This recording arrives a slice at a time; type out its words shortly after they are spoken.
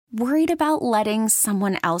Worried about letting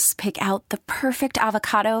someone else pick out the perfect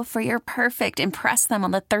avocado for your perfect impress them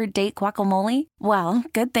on the third date guacamole? Well,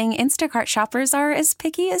 good thing Instacart shoppers are as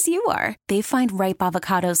picky as you are. They find ripe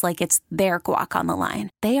avocados like it's their guac on the line.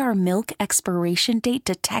 They are milk expiration date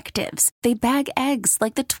detectives. They bag eggs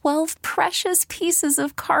like the 12 precious pieces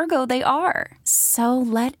of cargo they are. So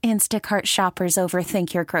let Instacart shoppers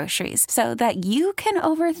overthink your groceries so that you can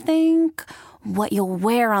overthink what you'll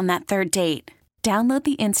wear on that third date. Download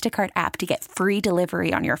the Instacart app to get free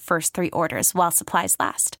delivery on your first 3 orders while supplies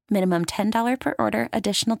last. Minimum $10 per order.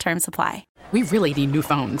 Additional terms apply. We really need new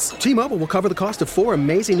phones. T-Mobile will cover the cost of 4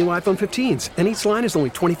 amazing new iPhone 15s, and each line is only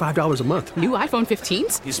 $25 a month. New iPhone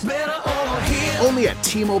 15s? It's better over here. Only at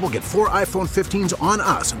T-Mobile, get 4 iPhone 15s on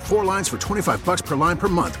us and 4 lines for $25 per line per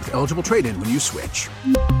month with eligible trade-in when you switch.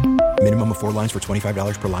 Minimum of 4 lines for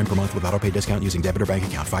 $25 per line per month with autopay discount using debit or bank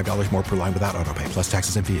account. $5 more per line without autopay, plus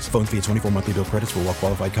taxes and fees. Phone fee at 24 monthly bill credits for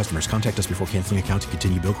well-qualified customers. Contact us before canceling account to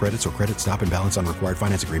continue bill credits or credit stop and balance on required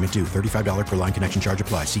finance agreement due. $35 per line connection charge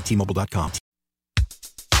applies. See T-Mobile.com.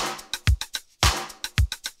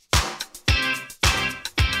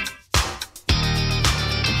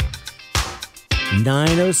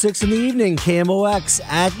 .9:06 in the evening, KMOX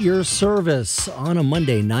at your service on a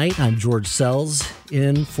Monday night. I'm George Sells,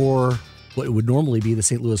 in for what would normally be the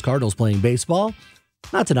St. Louis Cardinals playing baseball.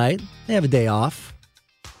 Not tonight. They have a day off.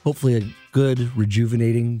 Hopefully a good,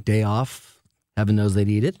 rejuvenating day off. Heaven knows they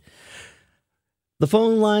need it. The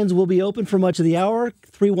phone lines will be open for much of the hour.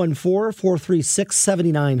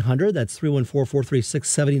 314-436-7900. That's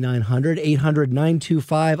 314-436-7900.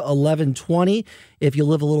 800-925-1120 if you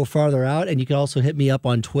live a little farther out. And you can also hit me up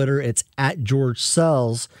on Twitter. It's at George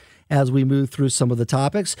Sells as we move through some of the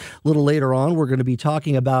topics. A little later on, we're going to be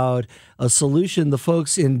talking about a solution the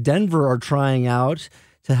folks in Denver are trying out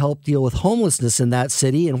to help deal with homelessness in that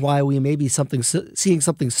city and why we may be seeing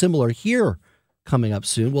something similar here coming up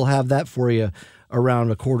soon. We'll have that for you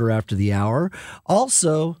around a quarter after the hour.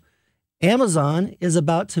 Also, Amazon is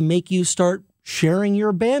about to make you start sharing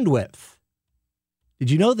your bandwidth.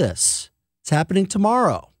 Did you know this? It's happening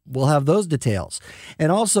tomorrow. We'll have those details.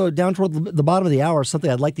 And also, down toward the bottom of the hour,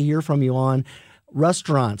 something I'd like to hear from you on.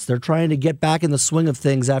 Restaurants, they're trying to get back in the swing of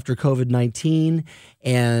things after COVID-19,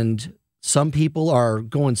 and some people are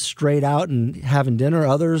going straight out and having dinner.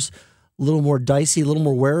 Others a little more dicey, a little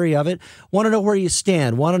more wary of it. Want to know where you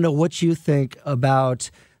stand. Want to know what you think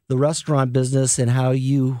about the restaurant business and how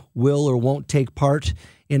you will or won't take part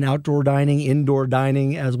in outdoor dining, indoor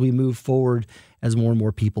dining as we move forward, as more and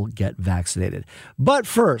more people get vaccinated. But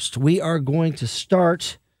first, we are going to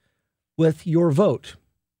start with your vote.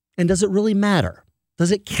 And does it really matter?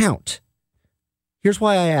 Does it count? Here's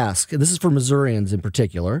why I ask, and this is for Missourians in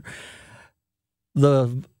particular.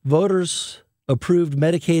 The voters approved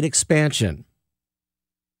Medicaid expansion.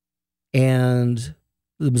 And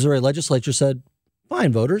the Missouri legislature said,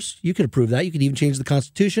 fine, voters, you can approve that. You can even change the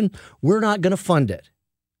Constitution. We're not going to fund it.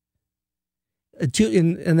 And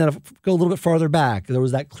then go a little bit farther back, there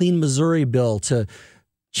was that Clean Missouri bill to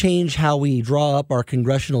change how we draw up our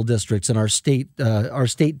congressional districts and our state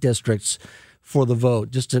districts for the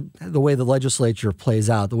vote, just to the way the legislature plays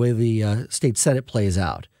out, the way the state Senate plays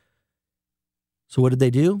out. So what did they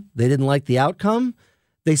do? They didn't like the outcome.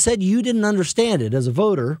 They said you didn't understand it as a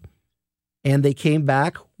voter, and they came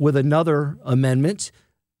back with another amendment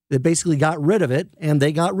that basically got rid of it, and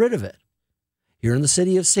they got rid of it. Here in the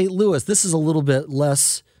city of St. Louis, this is a little bit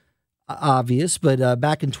less obvious, but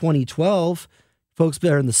back in 2012, folks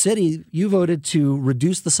there in the city, you voted to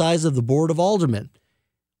reduce the size of the Board of Aldermen.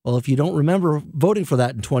 Well, if you don't remember voting for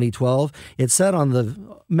that in 2012, it said on the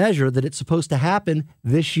measure that it's supposed to happen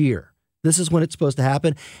this year. This is when it's supposed to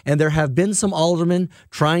happen, and there have been some aldermen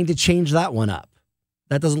trying to change that one up.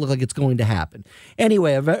 That doesn't look like it's going to happen.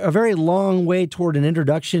 Anyway, a very long way toward an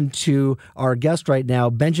introduction to our guest right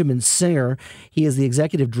now, Benjamin Singer. He is the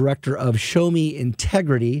executive director of Show Me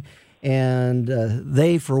Integrity, and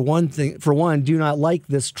they, for one, do not like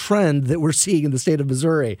this trend that we're seeing in the state of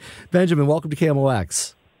Missouri. Benjamin, welcome to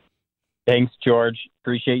KMOX. Thanks, George.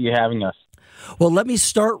 Appreciate you having us. Well, let me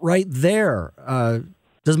start right there.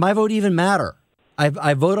 Does my vote even matter?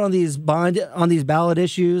 I vote on these ballot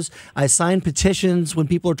issues. I sign petitions when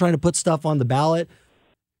people are trying to put stuff on the ballot.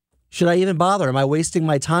 Should I even bother? Am I wasting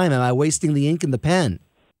my time? Am I wasting the ink and the pen?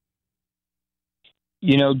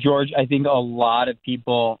 You know, George, I think a lot of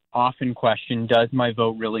people often question, does my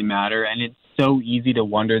vote really matter? And it's so easy to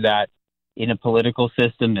wonder that in a political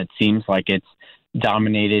system that seems like it's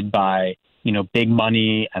dominated by, big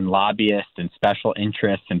money and lobbyists and special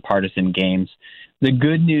interests and partisan games. The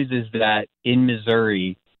good news is that in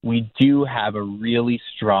Missouri, we do have a really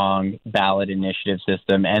strong ballot initiative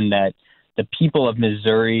system, and that the people of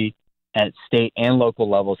Missouri at state and local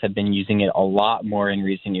levels have been using it a lot more in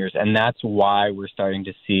recent years. And that's why we're starting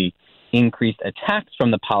to see increased attacks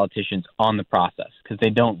from the politicians on the process, because they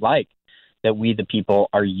don't like that we, the people,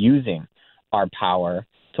 are using our power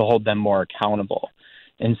to hold them more accountable.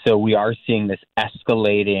 And so we are seeing this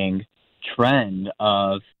escalating trend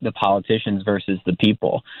of the politicians versus the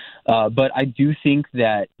people. But I do think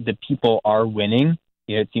that the people are winning.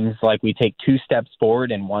 It seems like we take 2 steps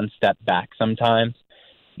forward and 1 step back sometimes.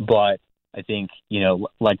 But I think,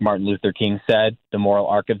 like Martin Luther King said, the moral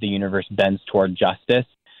arc of the universe bends toward justice.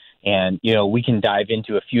 And, we can dive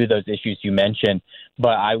into a few of those issues you mentioned,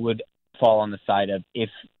 but I would fall on the side of, if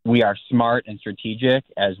we are smart and strategic,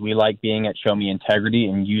 as we like being at Show Me Integrity,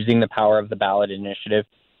 and using the power of the ballot initiative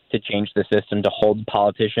to change the system, to hold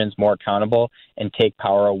politicians more accountable and take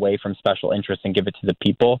power away from special interests and give it to the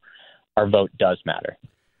people, our vote does matter.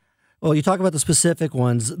 Well, you talk about the specific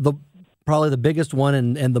ones. Probably the biggest one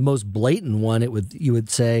and the most blatant one, you would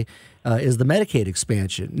say, is the Medicaid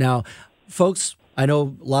expansion. Now, folks, I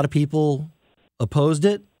know a lot of people opposed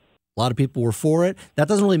it. A lot of people were for it. That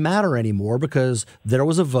doesn't really matter anymore because there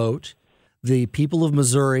was a vote. The people of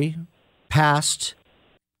Missouri passed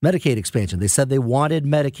Medicaid expansion. They said they wanted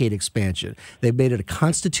Medicaid expansion. They made it a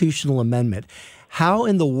constitutional amendment. How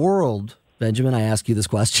in the world, Benjamin, I ask you this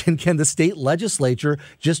question, can the state legislature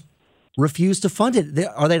just refuse to fund it?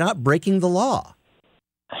 Are they not breaking the law?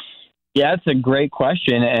 Yeah, it's a great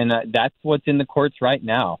question, and that's what's in the courts right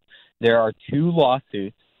now. There are 2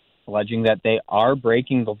 lawsuits alleging that they are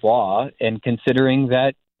breaking the law, and considering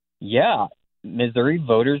that, Missouri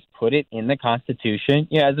voters put it in the Constitution.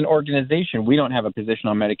 As an organization, we don't have a position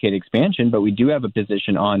on Medicaid expansion, but we do have a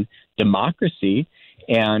position on democracy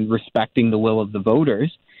and respecting the will of the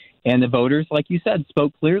voters. And the voters, like you said,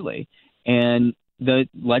 spoke clearly. And the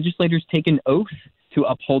legislators take an oath to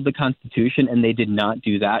uphold the Constitution, and they did not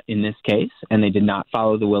do that in this case, and they did not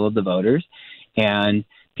follow the will of the voters. And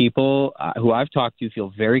people who I've talked to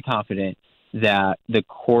feel very confident that the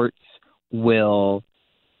courts will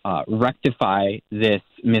rectify this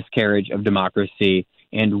miscarriage of democracy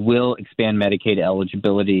and will expand Medicaid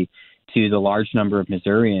eligibility to the large number of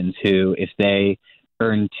Missourians who, if they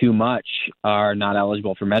earn too much, are not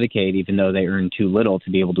eligible for Medicaid, even though they earn too little to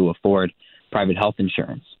be able to afford private health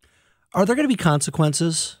insurance. Are there going to be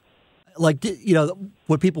consequences? Like,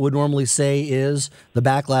 what people would normally say is the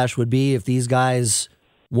backlash would be, if these guys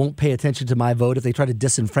won't pay attention to my vote, if they try to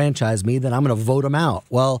disenfranchise me, then I'm going to vote them out.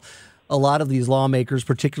 Well, a lot of these lawmakers,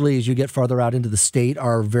 particularly as you get farther out into the state,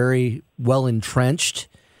 are very well entrenched.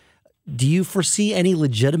 Do you foresee any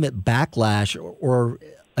legitimate backlash or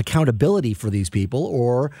accountability for these people,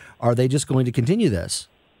 or are they just going to continue this?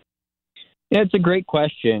 Yeah, it's a great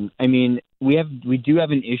question. I mean, we do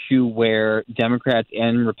have an issue where Democrats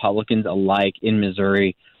and Republicans alike in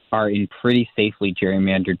Missouri are in pretty safely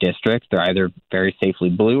gerrymandered districts. They're either very safely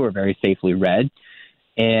blue or very safely red.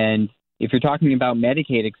 And if you're talking about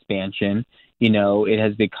Medicaid expansion, it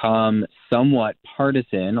has become somewhat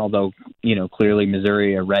partisan, although, clearly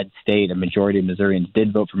Missouri, a red state, a majority of Missourians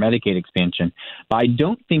did vote for Medicaid expansion. But I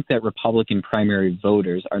don't think that Republican primary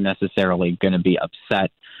voters are necessarily going to be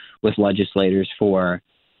upset with legislators for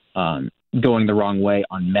going the wrong way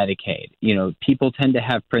on Medicaid. People tend to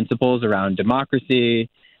have principles around democracy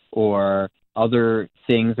or other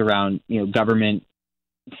things around, government,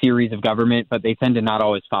 theories of government, but they tend to not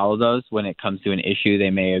always follow those when it comes to an issue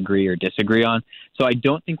they may agree or disagree on. So I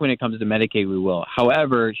don't think when it comes to Medicaid we will.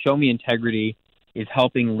 However, Show Me Integrity is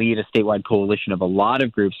helping lead a statewide coalition of a lot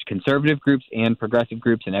of groups, conservative groups and progressive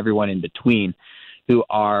groups and everyone in between, who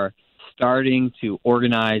are starting to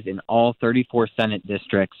organize in all 34 Senate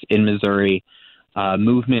districts in Missouri,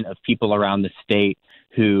 movement of people around the state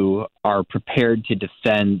who are prepared to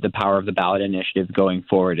defend the power of the ballot initiative going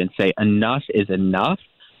forward and say enough is enough.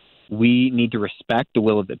 We need to respect the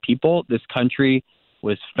will of the people. This country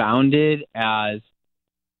was founded as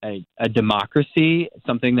a democracy,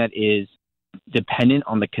 something that is dependent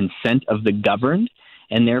on the consent of the governed,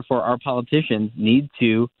 and therefore our politicians need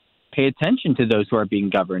to pay attention to those who are being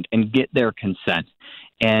governed and get their consent.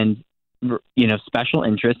 And, special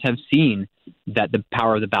interests have seen that the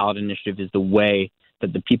power of the ballot initiative is the way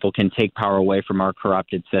that the people can take power away from our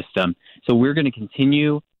corrupted system. So we're going to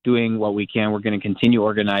continue doing what we can. We're going to continue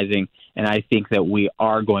organizing. And I think that we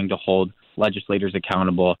are going to hold legislators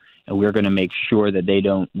accountable, and we're going to make sure that they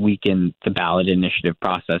don't weaken the ballot initiative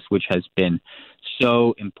process, which has been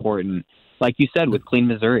so important. Like you said, with Clean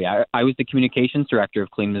Missouri, I was the communications director of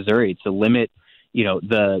Clean Missouri to limit,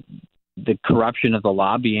 the corruption of the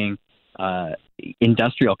lobbying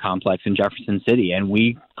industrial complex in Jefferson City, and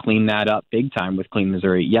we cleaned that up big time with Clean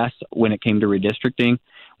Missouri. Yes, when it came to redistricting,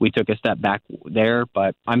 we took a step back there,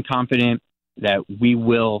 but I'm confident that we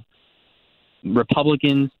will,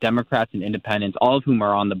 Republicans, Democrats, and independents, all of whom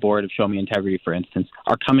are on the board of Show Me Integrity, for instance,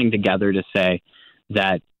 are coming together to say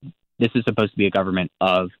that this is supposed to be a government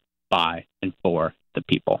of, by, and for the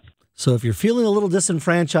people. So if you're feeling a little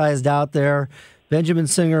disenfranchised out there, Benjamin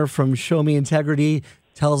Singer from Show Me Integrity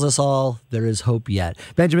tells us all there is hope yet.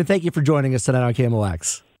 Benjamin, thank you for joining us tonight on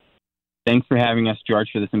KMOX. Thanks for having us, George,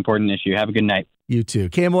 for this important issue. Have a good night. You too.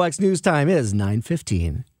 KMOX News Time is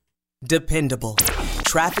 9:15. Dependable.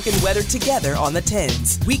 Traffic and weather together on the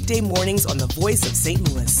 10s. Weekday mornings on the voice of St.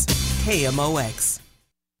 Louis. KMOX.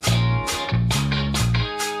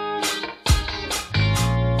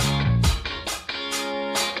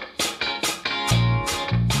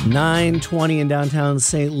 9:20 in downtown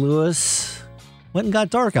St. Louis. Went and got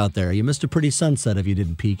dark out there. You missed a pretty sunset if you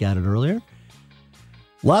didn't peek at it earlier.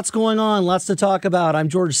 Lots going on, lots to talk about. I'm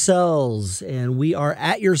George Sells, and we are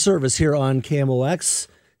at your service here on KMOX.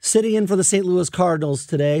 Sitting in for the St. Louis Cardinals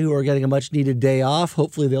today, who are getting a much-needed day off.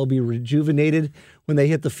 Hopefully they'll be rejuvenated when they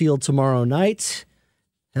hit the field tomorrow night.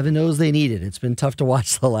 Heaven knows they need it. It's been tough to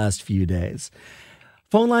watch the last few days.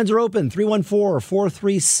 Phone lines are open,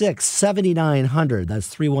 314-436-7900.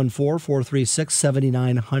 That's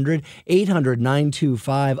 314-436-7900,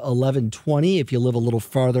 800-925-1120 if you live a little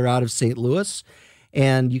farther out of St. Louis.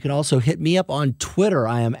 And you can also hit me up on Twitter.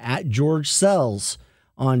 I am at George Sells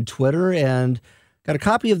on Twitter, and got a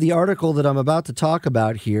copy of the article that I'm about to talk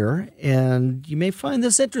about here. And you may find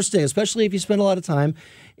this interesting, especially if you spend a lot of time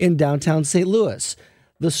in downtown St. Louis.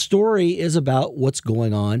 The story is about what's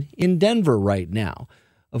going on in Denver right now.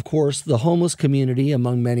 Of course, the homeless community,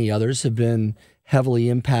 among many others, have been heavily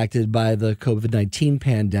impacted by the COVID-19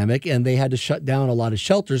 pandemic, and they had to shut down a lot of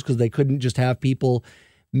shelters because they couldn't just have people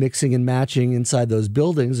mixing and matching inside those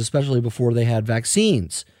buildings, especially before they had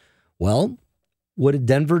vaccines. Well, what did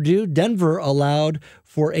Denver do? Denver allowed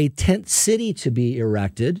for a tent city to be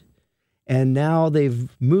erected, and now they've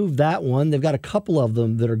moved that one. They've got a couple of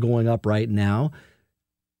them that are going up right now.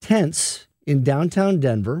 Tents in downtown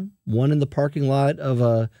Denver, one in the parking lot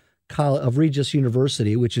of Regis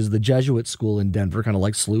University, which is the Jesuit school in Denver, kind of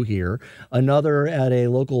like SLU here, another at a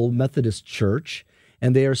local Methodist church,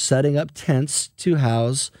 and they are setting up tents to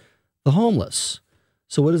house the homeless.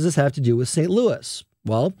 So what does this have to do with St. Louis?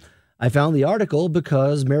 Well, I found the article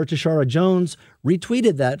because Mayor Tashara Jones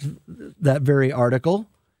retweeted that very article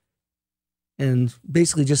and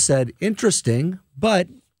basically just said, interesting, but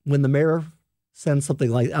when the mayor send something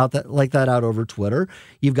like that out over Twitter,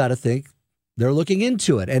 you've got to think they're looking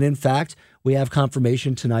into it. And in fact, we have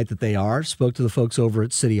confirmation tonight that they are. Spoke to the folks over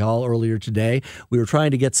at City Hall earlier today. We were trying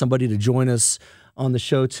to get somebody to join us on the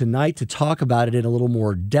show tonight to talk about it in a little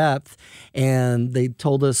more depth. And they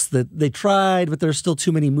told us that they tried, but there's still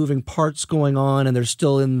too many moving parts going on, and they're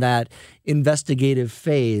still in that investigative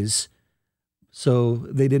phase. So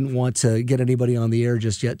they didn't want to get anybody on the air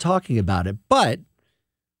just yet talking about it. But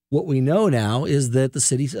what we know now is that the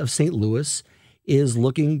city of St. Louis is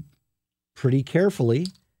looking pretty carefully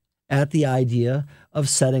at the idea of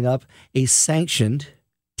setting up a sanctioned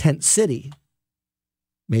tent city,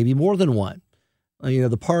 maybe more than one. You know,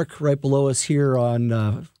 the park right below us here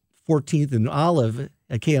on 14th and Olive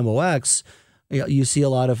at KMOX, you see a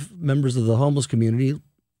lot of members of the homeless community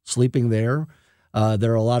sleeping there.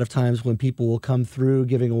 There are a lot of times when people will come through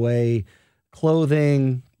giving away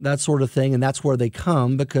clothing, that sort of thing, and that's where they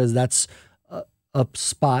come because that's a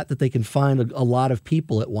spot that they can find a lot of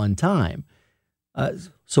people at one time.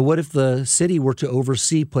 So what if the city were to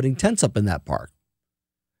oversee putting tents up in that park?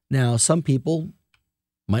 Now, some people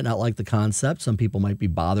might not like the concept. Some people might be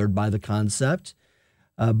bothered by the concept.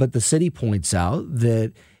 But the city points out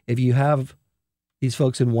that if you have these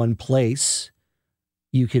folks in one place,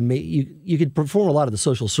 you can perform a lot of the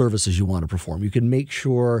social services you want to perform. You can make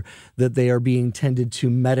sure that they are being tended to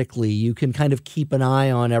medically. You can kind of keep an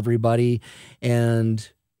eye on everybody, and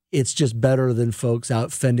it's just better than folks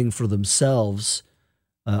out fending for themselves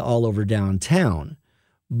all over downtown.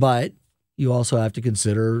 But you also have to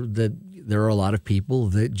consider that there are a lot of people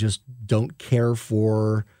that just don't care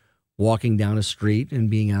for walking down a street and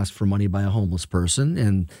being asked for money by a homeless person,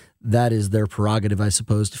 and that is their prerogative, I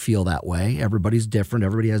suppose, to feel that way. Everybody's different.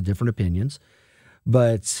 Everybody has different opinions.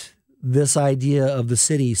 But this idea of the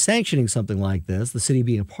city sanctioning something like this, the city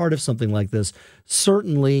being a part of something like this,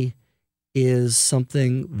 certainly is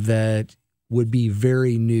something that would be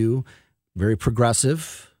very new, very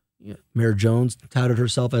progressive. Mayor Jones touted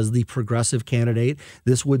herself as the progressive candidate.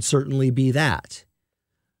 This would certainly be that.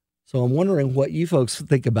 So I'm wondering what you folks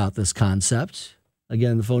think about this concept.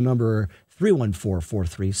 Again, the phone number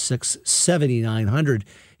 314-436-7900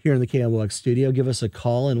 here in the KMOX studio. Give us a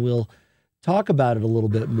call and we'll talk about it a little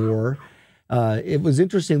bit more. It was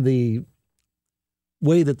interesting the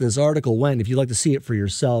way that this article went. If you'd like to see it for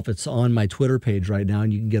yourself, it's on my Twitter page right now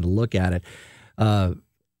and you can get a look at it.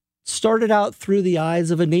 Started out through the eyes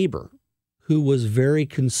of a neighbor who was very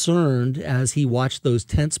concerned as he watched those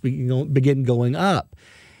tents begin going up.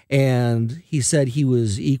 And he said he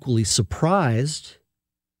was equally surprised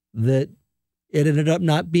that it ended up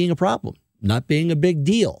not being a problem, not being a big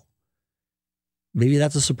deal. Maybe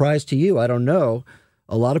that's a surprise to you. I don't know.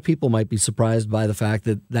 A lot of people might be surprised by the fact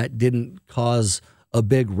that that didn't cause a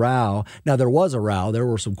big row. Now, there was a row. There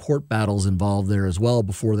were some court battles involved there as well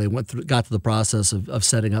before they got to the process of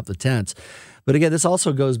setting up the tents. But again, this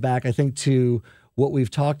also goes back, I think, to what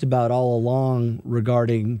we've talked about all along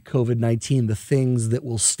regarding COVID-19, the things that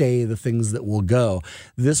will stay, the things that will go.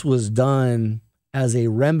 This was done as a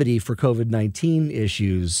remedy for COVID-19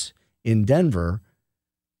 issues in Denver.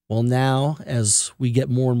 Well, now, as we get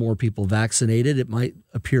more and more people vaccinated, it might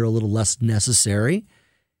appear a little less necessary.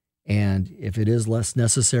 And if it is less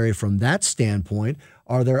necessary from that standpoint,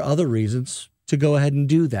 are there other reasons to go ahead and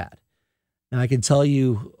do that? Now, I can tell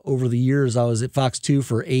you over the years, I was at Fox 2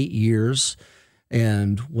 for 8 years.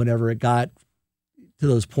 And whenever it got to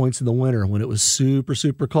those points in the winter, when it was super,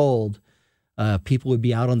 super cold, people would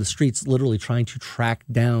be out on the streets literally trying to track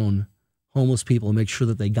down homeless people and make sure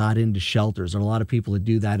that they got into shelters. And a lot of people that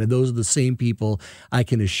do that. And those are the same people, I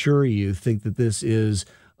can assure you, think that this is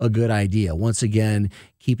a good idea. Once again,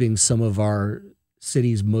 keeping some of our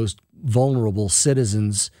city's most vulnerable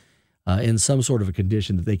citizens in some sort of a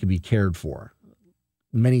condition that they can be cared for.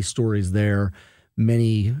 Many stories there,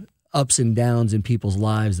 many ups and downs in people's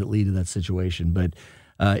lives that lead to that situation. But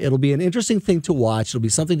it'll be an interesting thing to watch. It'll be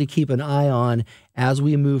something to keep an eye on as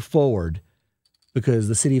we move forward, because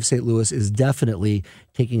the city of St. Louis is definitely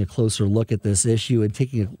taking a closer look at this issue and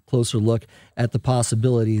taking a closer look at the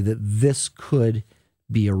possibility that this could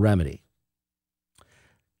be a remedy.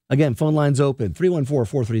 Again, phone lines open,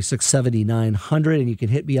 314-436-7900, and you can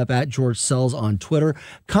hit me up at George Sells on Twitter.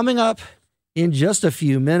 Coming up in just a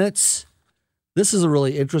few minutes, this is a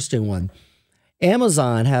really interesting one.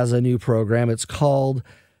 Amazon has a new program. It's called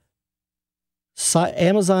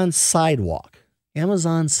Amazon Sidewalk.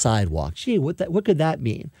 Amazon Sidewalk. Gee, what could that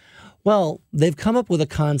mean? Well, they've come up with a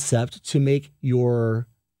concept to make your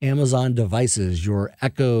Amazon devices, your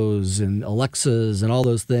Echoes and Alexas and all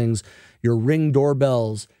those things, your Ring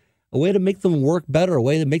doorbells, a way to make them work better, a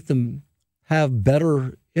way to make them have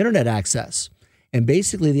better internet access. And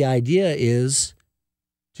basically the idea is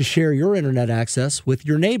to share your internet access with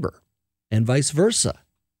your neighbor and vice versa.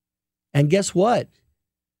 And guess what?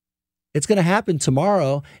 It's going to happen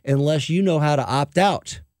tomorrow unless you know how to opt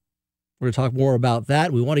out. We're going to talk more about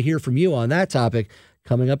that. We want to hear from you on that topic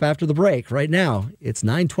coming up after the break. Right now, it's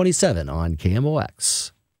 9:27 on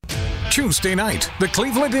KMOX. Tuesday night, the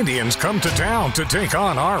Cleveland Indians come to town to take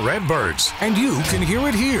on our Redbirds. And you can hear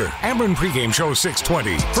it here. Ameren pregame show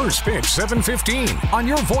 6:20. First pitch 7:15 on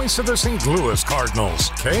your voice of the St. Louis Cardinals,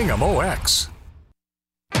 KMOX.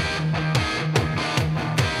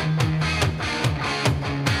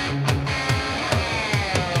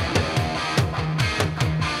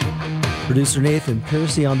 Producer Nathan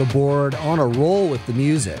Piercy on the board, on a roll with the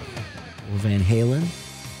music. Van Halen,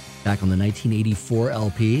 back on the 1984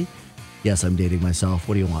 LP. Yes, I'm dating myself.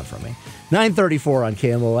 What do you want from me? 9:34 on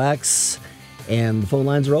KMOX. And the phone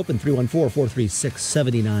lines are open,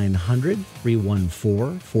 314-436-7900,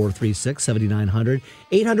 314-436-7900,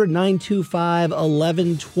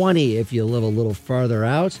 800-925-1120 if you live a little farther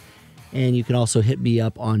out. And you can also hit me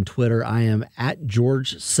up on Twitter. I am at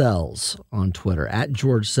George Sells on Twitter, at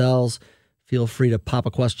George Sells. Feel free to pop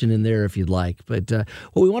a question in there if you'd like. But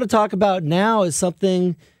what we want to talk about now is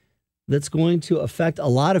something that's going to affect a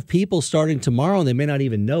lot of people starting tomorrow, and they may not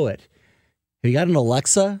even know it. Have you got an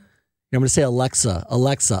Alexa? I'm going to say Alexa,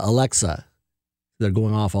 Alexa, Alexa. They're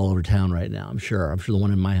going off all over town right now, I'm sure. I'm sure the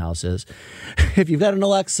one in my house is. If you've got an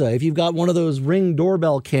Alexa, if you've got one of those Ring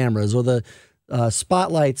doorbell cameras or the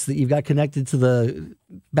spotlights that you've got connected to the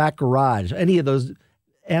back garage, any of those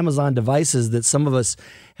Amazon devices that some of us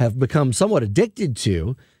have become somewhat addicted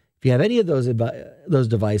to, if you have any of those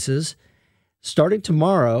devices, starting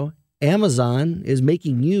tomorrow, Amazon is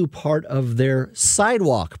making you part of their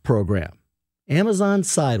Sidewalk program. Amazon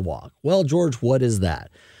Sidewalk. Well, George, what is that?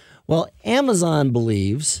 Well, Amazon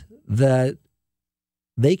believes that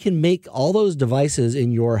they can make all those devices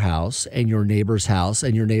in your house and your neighbor's house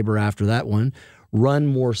and your neighbor after that one run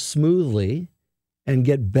more smoothly and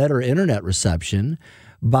get better internet reception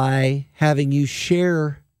by having you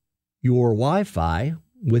share your Wi-Fi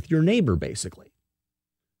with your neighbor, basically.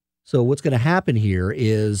 So what's going to happen here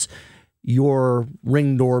is your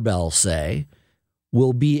Ring doorbell, say,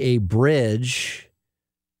 will be a bridge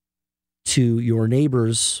to your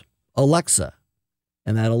neighbor's Alexa.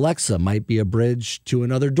 And that Alexa might be a bridge to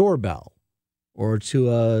another doorbell or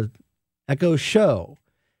to a Echo Show.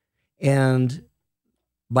 And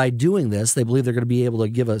by doing this, they believe they're going to be able to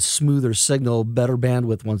give a smoother signal, better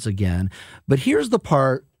bandwidth once again. But here's the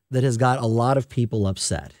part that has got a lot of people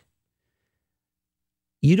upset.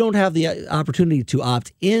 You don't have the opportunity to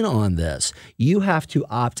opt in on this. You have to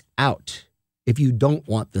opt out if you don't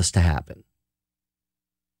want this to happen.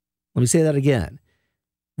 Let me say that again.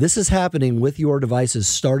 This is happening with your devices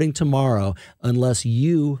starting tomorrow unless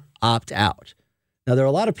you opt out. Now, there are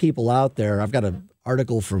a lot of people out there. I've got an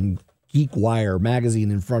article from GeekWire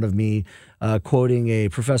magazine in front of me quoting a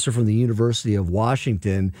professor from the University of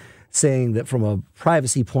Washington saying that from a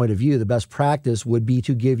privacy point of view, the best practice would be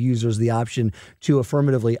to give users the option to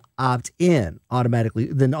affirmatively opt in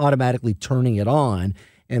automatically turning it on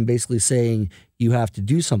and basically saying you have to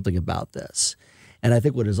do something about this. And I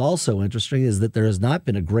think what is also interesting is that there has not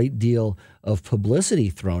been a great deal of publicity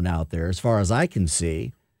thrown out there, as far as I can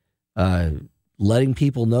see, letting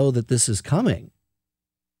people know that this is coming.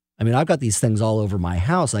 I mean, I've got these things all over my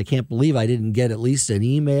house. I can't believe I didn't get at least an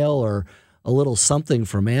email or a little something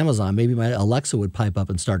from Amazon. Maybe my Alexa would pipe up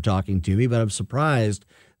and start talking to me, but I'm surprised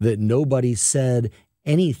that nobody said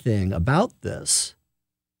anything about this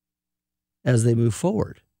as they move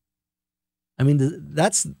forward. I mean,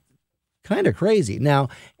 that's kind of crazy. Now,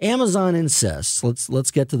 Amazon insists,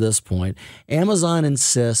 let's get to this point. Amazon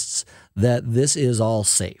insists that this is all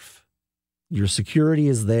safe. Your security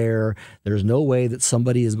is there. There's no way that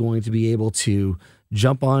somebody is going to be able to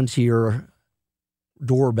jump onto your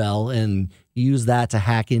doorbell and use that to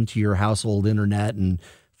hack into your household internet and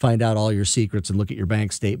find out all your secrets and look at your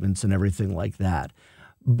bank statements and everything like that.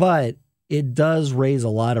 But it does raise a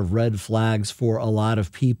lot of red flags for a lot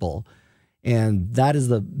of people. And that is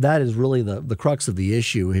really the crux of the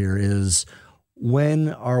issue here is, when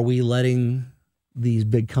are we letting these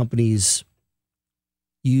big companies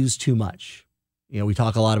use too much? You know, we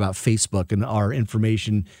talk a lot about Facebook and our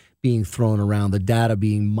information being thrown around, the data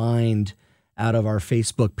being mined out of our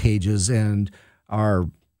Facebook pages and our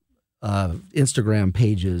Instagram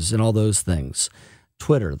pages and all those things.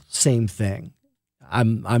 Twitter, same thing.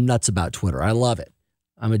 I'm nuts about Twitter. I love it.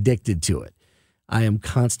 I'm addicted to it. I am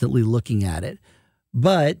constantly looking at it.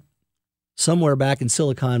 But somewhere back in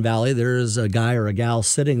Silicon Valley, there is a guy or a gal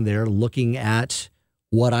sitting there looking at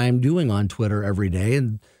what I'm doing on Twitter every day.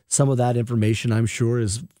 And some of that information, I'm sure,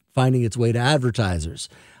 is finding its way to advertisers.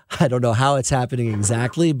 I don't know how it's happening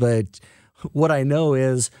exactly, but what I know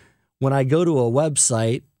is when I go to a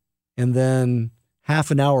website and then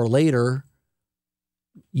half an hour later,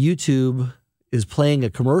 YouTube is playing a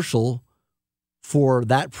commercial for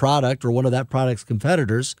that product or one of that product's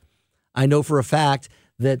competitors, I know for a fact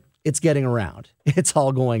that it's getting around. It's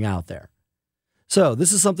all going out there. So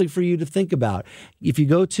this is something for you to think about. If you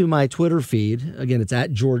go to my Twitter feed, again, it's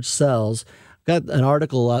at George Sells, got an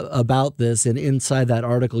article about this, and inside that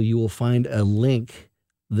article you will find a link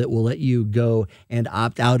that will let you go and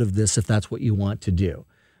opt out of this if that's what you want to do.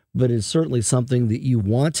 But it's certainly something that you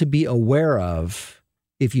want to be aware of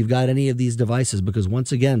if you've got any of these devices, because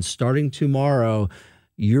once again, starting tomorrow,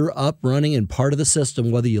 you're up, running, and part of the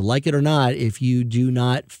system, whether you like it or not, if you do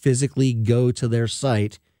not physically go to their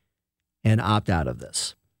site and opt out of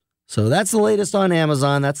this. So that's the latest on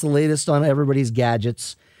Amazon. That's the latest on everybody's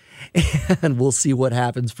gadgets. And we'll see what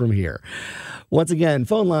happens from here. Once again,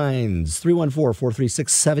 phone lines,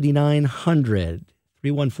 314-436-7900.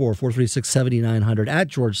 314-436-7900 at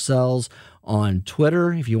George Sells on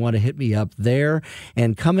Twitter if you want to hit me up there.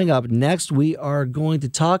 And coming up next, we are going to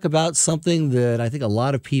talk about something that I think a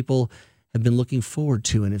lot of people have been looking forward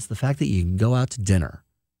to, and it's the fact that you can go out to dinner.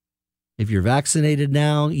 If you're vaccinated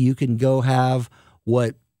now, you can go have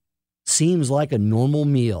what seems like a normal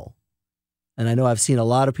meal. And I know I've seen a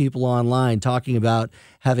lot of people online talking about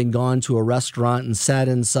having gone to a restaurant and sat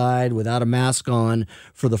inside without a mask on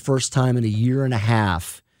for the first time in a year and a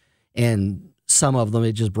half. And some of them,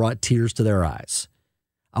 it just brought tears to their eyes.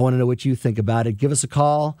 I want to know what you think about it. Give us a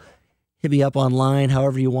call. Hit me up online,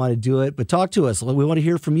 however you want to do it. But talk to us. We want to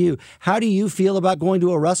hear from you. How do you feel about going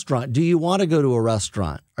to a restaurant? Do you want to go to a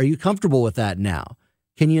restaurant? Are you comfortable with that now?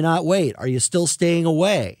 Can you not wait? Are you still staying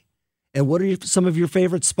away? And what are some of your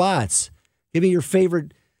favorite spots? Give me your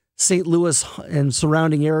favorite St. Louis and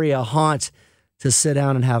surrounding area haunt to sit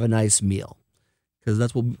down and have a nice meal. because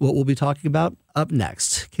that's what we'll be talking about up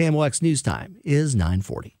next. KMOX News Time is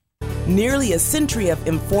 9:40. Nearly a century of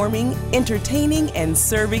informing, entertaining, and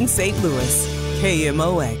serving St. Louis.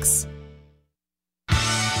 KMOX.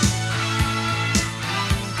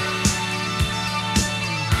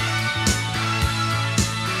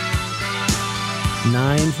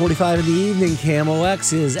 9:45 in the evening,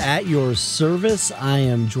 KMOX is at your service. I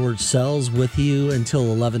am George Sells with you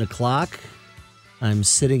until 11 o'clock. I'm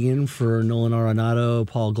sitting in for Nolan Arenado,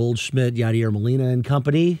 Paul Goldschmidt, Yadier Molina and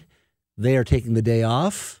company. They are taking the day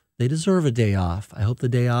off. They deserve a day off. I hope the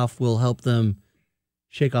day off will help them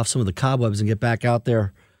shake off some of the cobwebs and get back out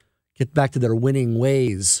there, get back to their winning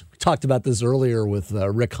ways. We talked about this earlier with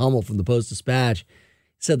Rick Hummel from the Post-Dispatch. He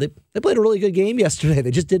said they played a really good game yesterday.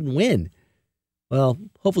 They just didn't win. Well,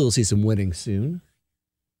 hopefully we'll see some winning soon.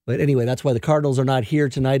 But anyway, that's why the Cardinals are not here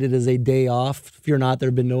tonight. It is a day off. Fear not, there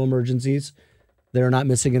have been no emergencies. They're not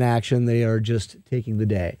missing in action. They are just taking the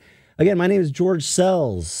day. Again, my name is George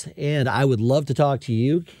Sells, and I would love to talk to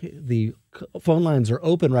you. The phone lines are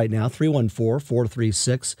open right now,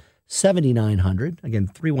 314-436-7900. Again,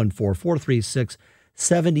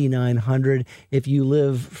 314-436-7900. If you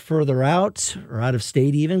live further out or out of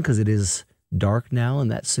state even, because it is dark now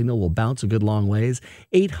and that signal will bounce a good long ways,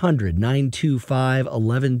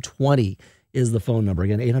 800-925-1120 is the phone number.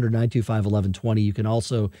 Again, 800-925-1120. You can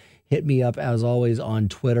also hit me up, as always, on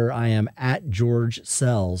Twitter. I am at George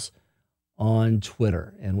Sells on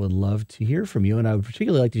Twitter and would love to hear from you. And I would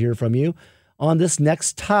particularly like to hear from you on this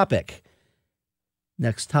next topic.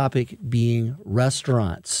 Next topic being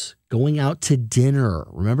restaurants, going out to dinner.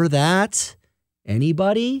 Remember that?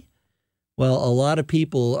 Anybody? Well, a lot of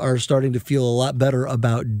people are starting to feel a lot better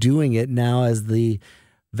about doing it now as the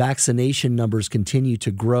vaccination numbers continue to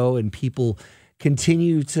grow and people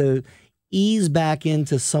continue to ease back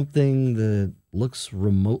into something that looks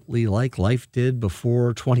remotely like life did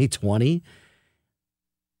before 2020.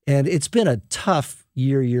 And it's been a tough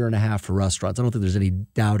year and a half for restaurants. I don't think there's any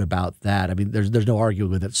doubt about that. I mean, there's no arguing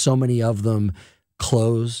with it. So many of them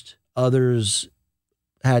closed. Others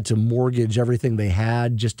had to mortgage everything they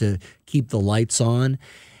had just to keep the lights on.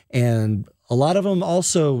 And a lot of them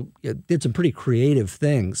also did some pretty creative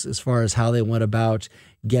things as far as how they went about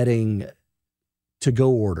getting to-go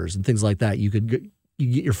orders and things like that. You get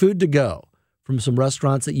your food to go from some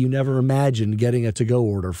restaurants that you never imagined getting a to-go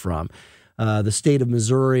order from. The state of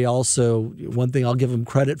Missouri also, one thing I'll give them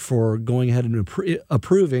credit for going ahead and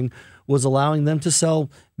approving was allowing them to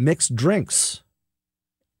sell mixed drinks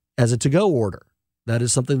as a to-go order. That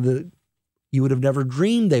is something that you would have never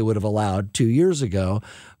dreamed they would have allowed 2 years ago.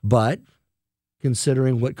 But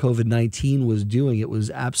considering what COVID-19 was doing, it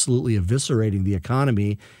was absolutely eviscerating the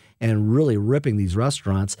economy and really ripping these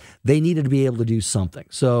restaurants. They needed to be able to do something.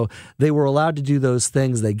 So they were allowed to do those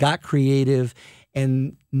things. They got creative.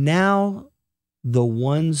 And now the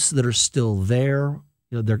ones that are still there,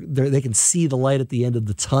 they can see the light at the end of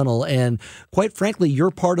the tunnel. And quite frankly,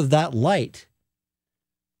 you're part of that light.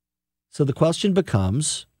 So the question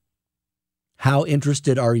becomes, how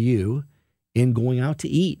interested are you in going out to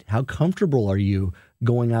eat? How comfortable are you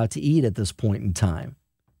going out to eat at this point in time?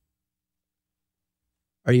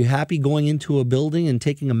 Are you happy going into a building and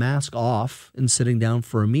taking a mask off and sitting down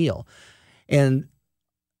for a meal? And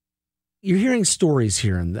you're hearing stories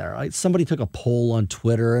here and there. Somebody took a poll on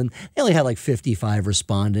Twitter, and they only had like 55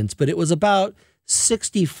 respondents, but it was about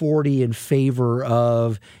 60-40 in favor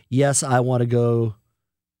of, yes, I want to go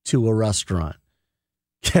to a restaurant.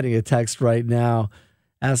 Getting a text right now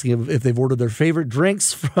asking if they've ordered their favorite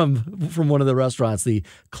drinks from one of the restaurants. The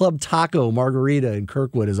Club Taco Margarita in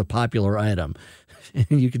Kirkwood is a popular item.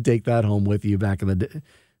 And you can take that home with you back in the day,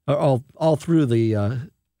 all through the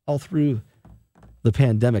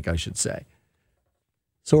pandemic, I should say.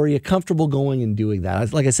 So are you comfortable going and doing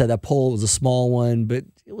that? Like I said, that poll was a small one, but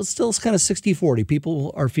it was still kind of 60-40.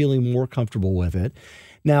 People are feeling more comfortable with it.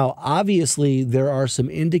 Now, obviously, there are some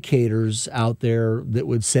indicators out there that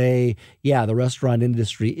would say, yeah, the restaurant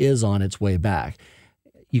industry is on its way back.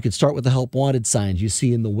 You could start with the help wanted signs you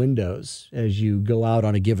see in the windows as you go out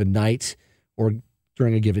on a given night or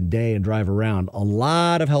during a given day and drive around. A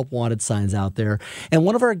lot of help wanted signs out there. And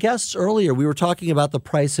one of our guests earlier, we were talking about the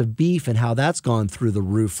price of beef and how that's gone through the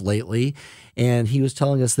roof lately. And he was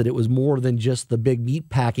telling us that it was more than just the big meat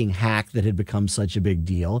packing hack that had become such a big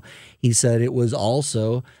deal. He said it was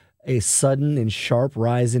also a sudden and sharp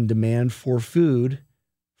rise in demand for food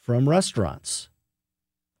from restaurants.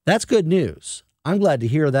 That's good news. I'm glad to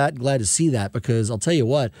hear that, glad to see that, because I'll tell you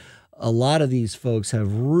what, a lot of these folks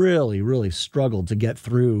have really, really struggled to get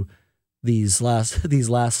through these last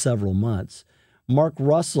several months. Mark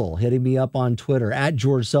Russell hitting me up on Twitter. At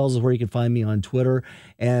George Sells is where you can find me on Twitter.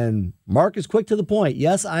 And Mark is quick to the point.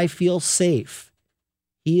 Yes, I feel safe.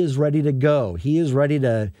 He is ready to go. He is ready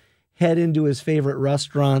to head into his favorite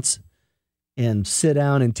restaurants and sit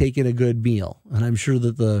down and take in a good meal. And I'm sure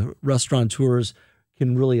that the restaurateurs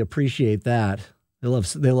can really appreciate that. They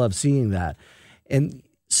love seeing that. And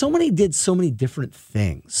so many did so many different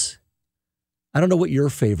things. I don't know what your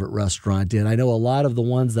favorite restaurant did. I know a lot of the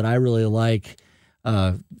ones that I really like,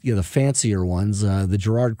 the fancier ones, the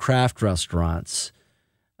Gerard Craft restaurants,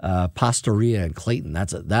 Pastaria in Clayton.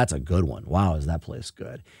 That's a good one. Wow, is that place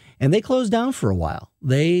good? And they closed down for a while.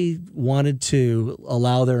 They wanted to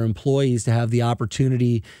allow their employees to have the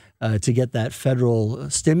opportunity to get that federal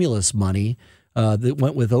stimulus money that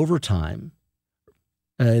went with overtime.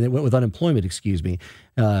 And it went with unemployment, excuse me.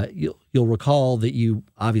 You'll recall that you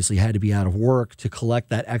obviously had to be out of work to collect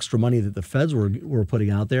that extra money that the feds were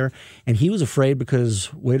putting out there. And he was afraid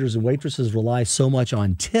because waiters and waitresses rely so much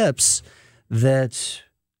on tips that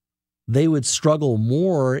they would struggle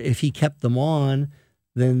more if he kept them on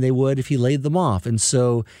than they would if he laid them off. And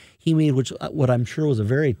so he made what I'm sure was a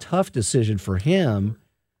very tough decision for him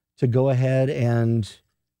to go ahead and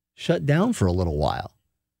shut down for a little while.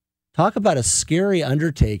 Talk about a scary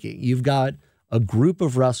undertaking. You've got a group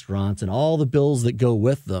of restaurants and all the bills that go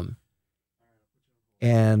with them.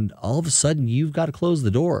 And all of a sudden, you've got to close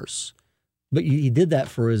the doors. But he did that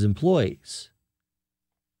for his employees.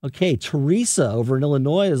 Okay, Teresa over in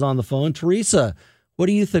Illinois is on the phone. Teresa, what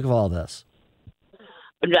do you think of all this?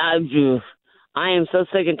 I am so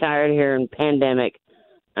sick and tired of hearing pandemic.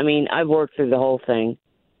 I mean, I've worked through the whole thing,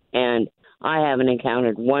 and I haven't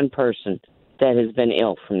encountered one person that has been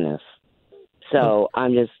ill from this. So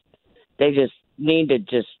they just need to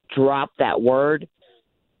just drop that word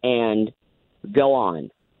and go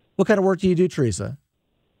on. What kind of work do you do, Teresa?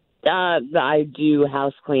 I do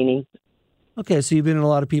house cleaning. Okay, so you've been in a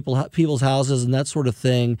lot of people's houses and that sort of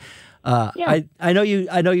thing. Yeah. I know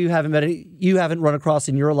you haven't run across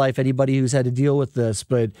in your life anybody who's had to deal with this,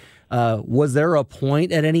 but was there a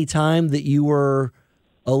point at any time that you were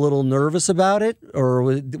a little nervous about it,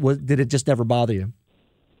 or did it just never bother you?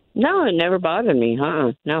 No, it never bothered me.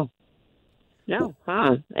 No.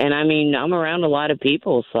 And I mean, I'm around a lot of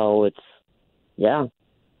people, so it's, yeah.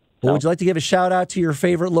 Well, would you like to give a shout out to your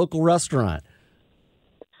favorite local restaurant?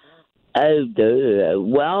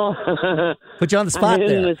 Well, put you on the spot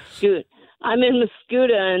there. I'm in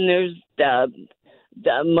Mascoutah, and there's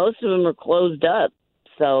most of them are closed up.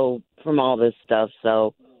 So from all this stuff,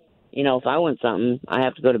 so if I want something, I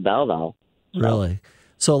have to go to Belleville. Really?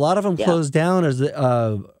 So a lot of them closed down.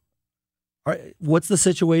 What's the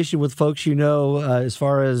situation with folks as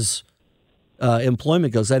far as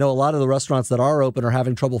employment goes? I know a lot of the restaurants that are open are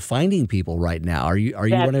having trouble finding people right now. Are you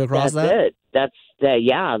running across that? That's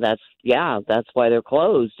why they're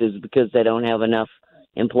closed, is because they don't have enough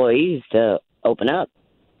employees to open up.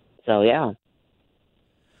 So yeah.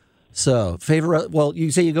 So well,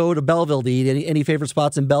 you say you go to Belleville to eat. Any favorite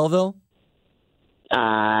spots in Belleville?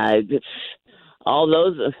 All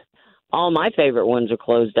my favorite ones are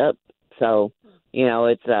closed up. So,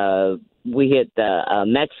 it's we hit the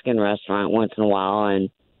Mexican restaurant once in a while,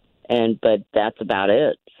 but that's about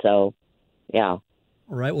it. So, yeah.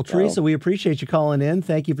 All right. Well, Teresa, we appreciate you calling in.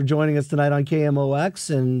 Thank you for joining us tonight on KMOX.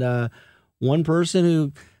 And one person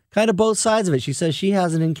who kind of both sides of it. She says she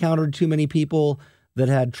hasn't encountered too many people that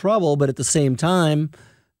had trouble, but at the same time,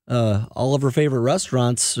 all of her favorite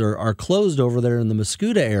restaurants are closed over there in the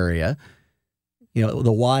Mascoutah area.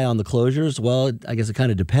 The why on the closures? Well, I guess it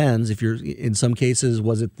kind of depends. If you're in some cases,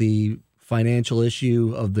 was it the financial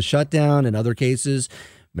issue of the shutdown? In other cases,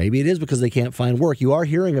 maybe it is because they can't find work. You are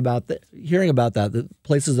hearing about that, the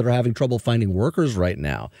places that are having trouble finding workers right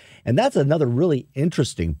now. And that's another really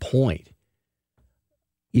interesting point.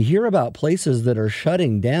 You hear about places that are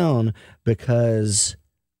shutting down because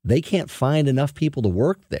they can't find enough people to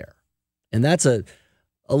work there. And that's a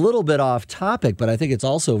little bit off topic, but I think it's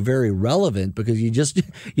also very relevant because you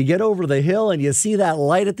get over the hill and you see that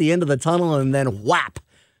light at the end of the tunnel, and then whap,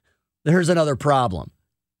 there's another problem.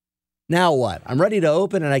 Now what? I'm ready to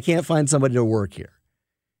open and I can't find somebody to work here.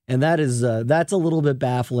 And that's a little bit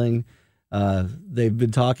baffling. They've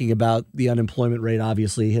been talking about the unemployment rate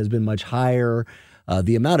obviously has been much higher.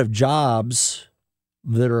 The amount of jobs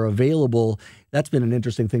that are available, that's been an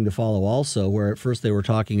interesting thing to follow also, where at first they were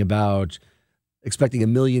talking about expecting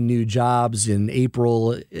 1 million new jobs in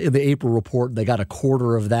April. In the April report, they got a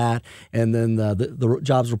quarter of that. And then the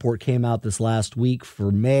jobs report came out this last week for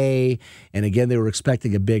May. And again, they were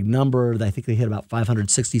expecting a big number. I think they hit about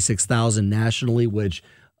 566,000 nationally, which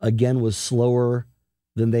again was slower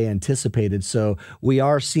than they anticipated. So we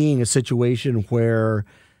are seeing a situation where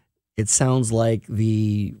it sounds like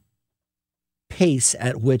the pace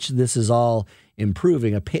at which this is all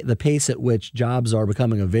improving, the pace at which jobs are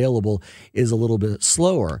becoming available is a little bit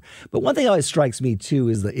slower. But one thing that always strikes me too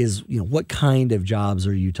is what kind of jobs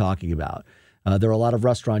are you talking about? There are a lot of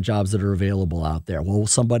restaurant jobs that are available out there. Well,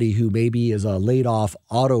 somebody who maybe is a laid off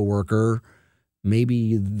auto worker,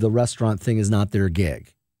 maybe the restaurant thing is not their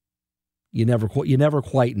gig. You never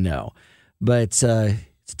quite know. But it's a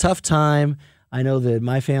tough time. I know that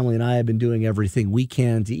my family and I have been doing everything we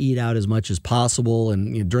can to eat out as much as possible.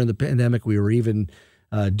 And during the pandemic, we were even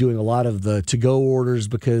doing a lot of the to-go orders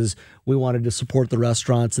because we wanted to support the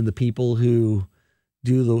restaurants and the people who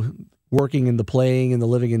do the working and the playing and the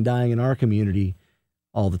living and dying in our community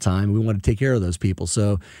all the time. We want to take care of those people.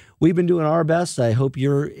 So we've been doing our best. I hope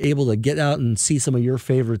you're able to get out and see some of your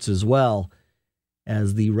favorites as well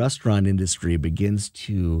as the restaurant industry begins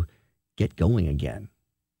to get going again.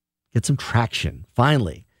 Get some traction,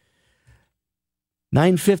 finally.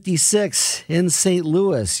 9:56 in St.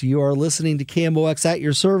 Louis. You are listening to KMOX at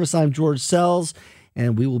your service. I'm George Sells,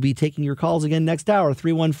 and we will be taking your calls again next hour,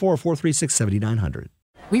 314-436-7900.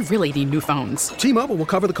 We really need new phones. T-Mobile will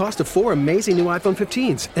cover the cost of 4 amazing new iPhone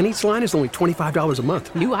 15s, and each line is only $25 a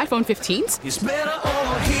month. New iPhone 15s? It's better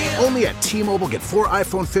over here. Only at T-Mobile, get 4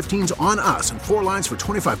 iPhone 15s on us and 4 lines for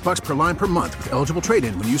 $25 per line per month with eligible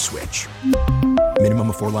trade-in when you switch. Minimum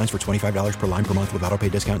of 4 lines for $25 per line per month with autopay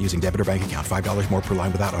discount using debit or bank account. $5 more per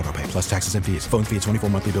line without autopay, plus taxes and fees. Phone fee at 24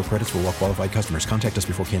 monthly bill credits for well-qualified customers. Contact us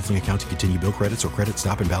before canceling account to continue bill credits or credit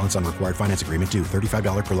stop and balance on required finance agreement due.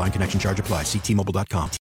 $35 per line connection charge applies. See T-Mobile.com.